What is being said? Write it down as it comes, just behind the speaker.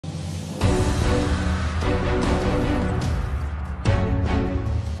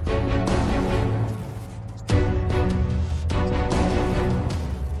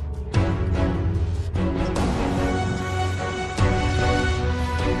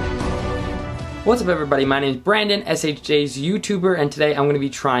What's up everybody, my name is Brandon, SHJ's YouTuber, and today I'm going to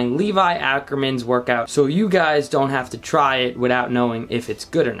be trying Levi Ackerman's workout so you guys don't have to try it without knowing if it's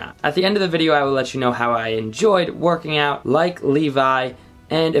good or not. At the end of the video I will let you know how I enjoyed working out like Levi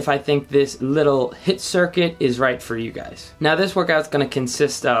and if I think this little hit circuit is right for you guys. Now this workout is going to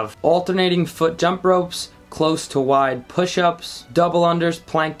consist of alternating foot jump ropes, close to wide push-ups, double unders,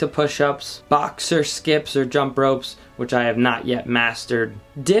 plank to push-ups, boxer skips or jump ropes, which I have not yet mastered,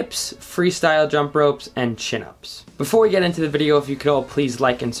 dips, freestyle jump ropes, and chin-ups. Before we get into the video, if you could all please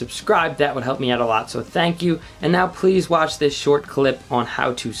like and subscribe, that would help me out a lot, so thank you. And now please watch this short clip on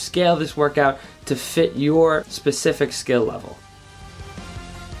how to scale this workout to fit your specific skill level.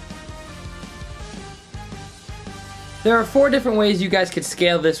 There are 4 different ways you guys could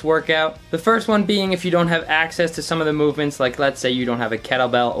scale this workout. The first one being if you don't have access to some of the movements, like let's say you don't have a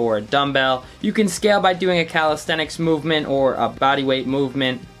kettlebell or a dumbbell, you can scale by doing a calisthenics movement or a bodyweight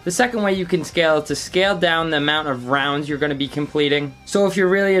movement. The second way you can scale is to scale down the amount of rounds you're going to be completing. So if you're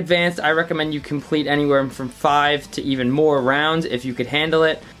really advanced, I recommend you complete anywhere from 5 to even more rounds if you could handle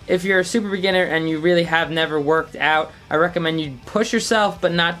it. If you're a super beginner and you really have never worked out, I recommend you push yourself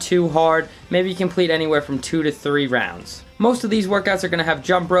but not too hard. Maybe complete anywhere from 2 to 3 rounds. Most of these workouts are going to have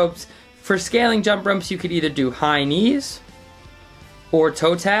jump ropes. For scaling jump ropes, you could either do high knees or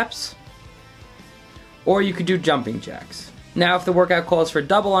toe taps, or you could do jumping jacks. Now if the workout calls for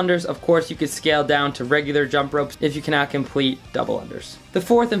double unders, of course you could scale down to regular jump ropes if you cannot complete double unders. The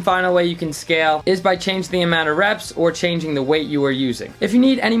fourth and final way you can scale is by changing the amount of reps or changing the weight you are using. If you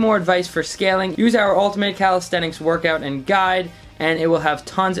need any more advice for scaling, use our Ultimate Calisthenics workout and guide, and it will have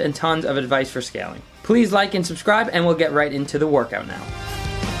tons and tons of advice for scaling. Please like and subscribe, and we'll get right into the workout now.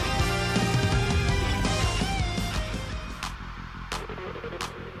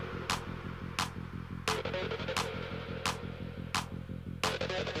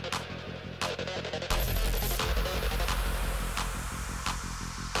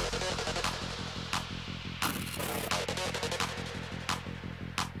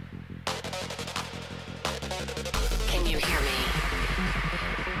 Can you hear me?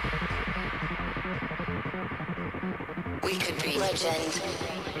 We could be legend.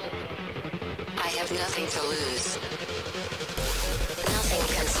 I have nothing to lose. Nothing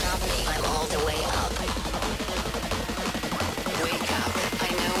can stop me. I'm all the way up. Wake up. I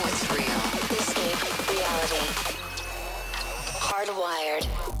know what's real. Escape reality. Hardwired.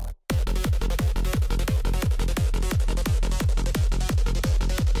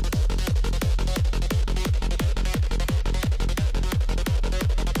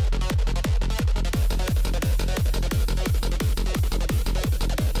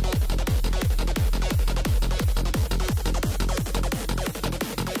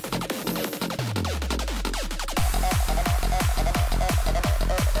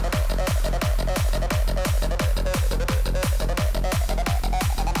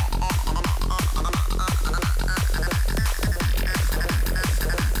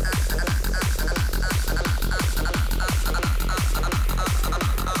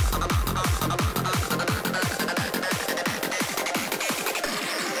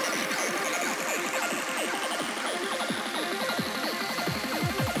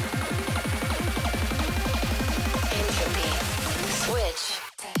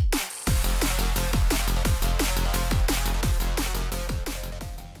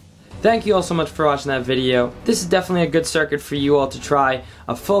 Thank you all so much for watching that video. This is definitely a good circuit for you all to try.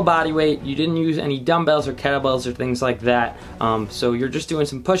 A full body weight, you didn't use any dumbbells or kettlebells or things like that. So you're just doing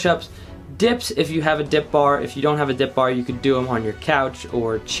some push-ups. Dips if you have a dip bar. If you don't have a dip bar, you could do them on your couch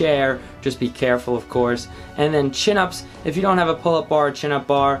or chair. Just be careful, of course. And then chin-ups. If you don't have a pull-up bar or chin-up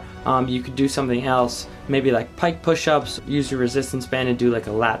bar, you could do something else. Maybe like pike push-ups. Use your resistance band and do like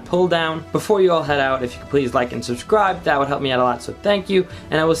a lat pull-down. Before you all head out, if you could please like and subscribe, that would help me out a lot. So thank you,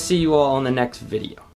 and I will see you all on the next video.